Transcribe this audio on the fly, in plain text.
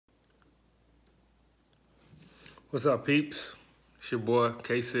What's up, peeps? It's your boy,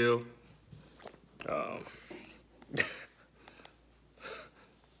 K-Seal. I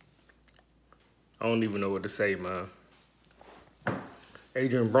don't even know what to say, man.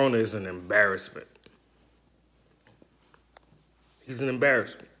 Adrian Broner is an embarrassment. He's an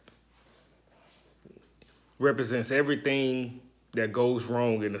embarrassment. Represents everything that goes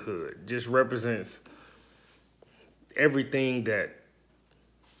wrong in the hood. Just represents everything that,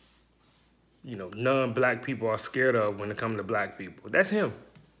 non-black people are scared of when it comes to black people. That's him.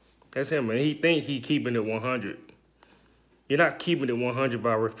 That's him. And he think he keeping it 100. You're not keeping it 100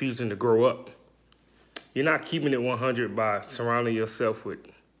 by refusing to grow up. You're not keeping it 100 by surrounding yourself with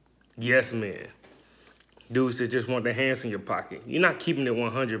yes men, dudes that just want their hands in your pocket. You're not keeping it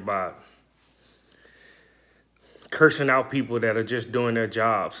 100 by cursing out people that are just doing their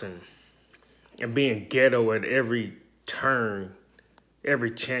jobs and being ghetto at every turn,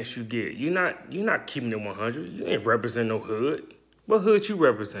 every chance you get. You're not keeping it 100. You ain't represent no hood. What hood you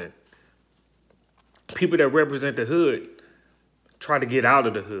represent? People that represent the hood try to get out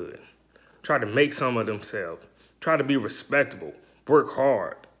of the hood, try to make some of themselves, try to be respectable, work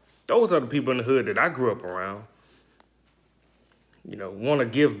hard. Those are the people in the hood that I grew up around. Want to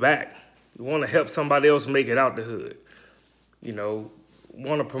give back. You want to help somebody else make it out the hood.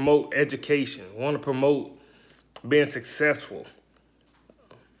 Want to promote education, want to promote being successful.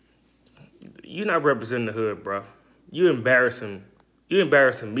 You're not representing the hood, bro. You're embarrassing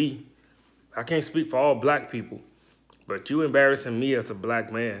me. I can't speak for all black people, but you embarrassing me as a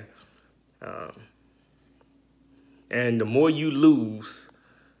black man. And the more you lose,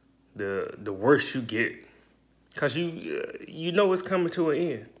 the worse you get, cause you know it's coming to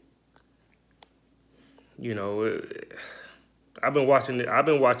an end. I've been watching you. I've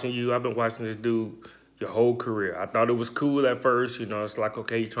been watching this dude your whole career. I thought it was cool at first. It's like,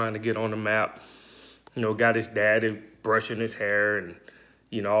 okay, you're trying to get on the map. Got his daddy brushing his hair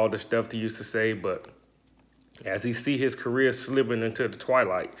and all the stuff they used to say. But as he see his career slipping into the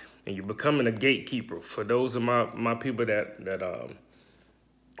twilight, and you're becoming a gatekeeper for those of my people that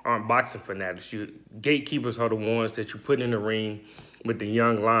aren't boxing fanatics. Gatekeepers are the ones that you put in the ring with the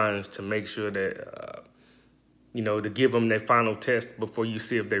young lions to make sure that, to give them their final test before you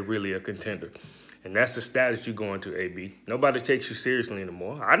see if they're really a contender. And that's the status you're going to, AB. Nobody takes you seriously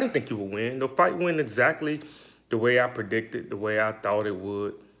anymore. I didn't think you would win. The fight went exactly the way I predicted, the way I thought it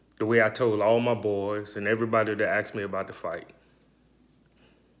would, the way I told all my boys and everybody that asked me about the fight.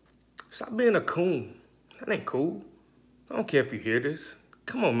 Stop being a coon. That ain't cool. I don't care if you hear this.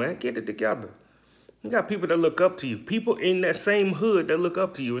 Come on, man, get it together. You got people that look up to you, people in that same hood that look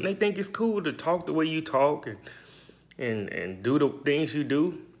up to you, and they think it's cool to talk the way you talk and do the things you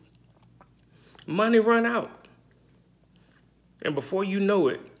do. Money run out. And before you know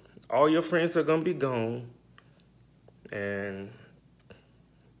it, all your friends are going to be gone, and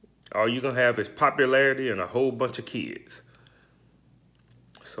all you're going to have is popularity and a whole bunch of kids.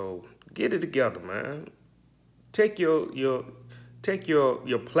 So get it together, man. Take your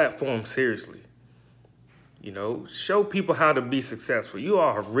platform seriously. Show people how to be successful. You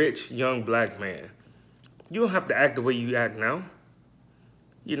are a rich, young black man. You don't have to act the way you act now.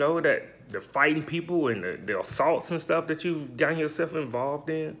 That the fighting people and the assaults and stuff that you've gotten yourself involved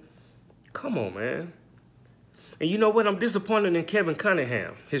in. Come on, man. And you know what? I'm disappointed in Kevin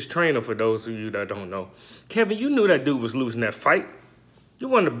Cunningham, his trainer, for those of you that don't know. Kevin, you knew that dude was losing that fight. You're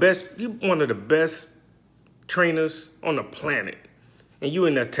one of the best trainers on the planet. And you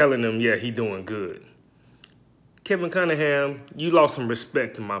in there telling them, yeah, he doing good. Kevin Cunningham, you lost some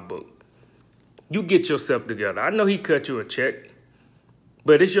respect in my book. You get yourself together. I know he cut you a check,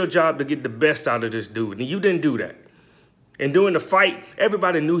 but it's your job to get the best out of this dude, and you didn't do that. And during the fight,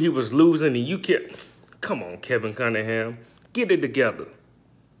 everybody knew he was losing, and you kept, come on, Kevin Cunningham, get it together.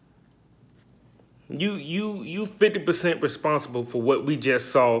 You 50% responsible for what we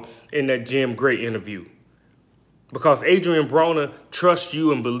just saw in that Jim Gray interview, because Adrian Broner trusts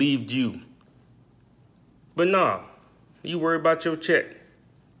you and believed you. But nah, you worry about your check.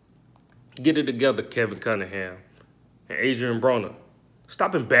 Get it together, Kevin Cunningham and Adrian Broner.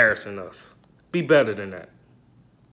 Stop embarrassing us. Be better than that.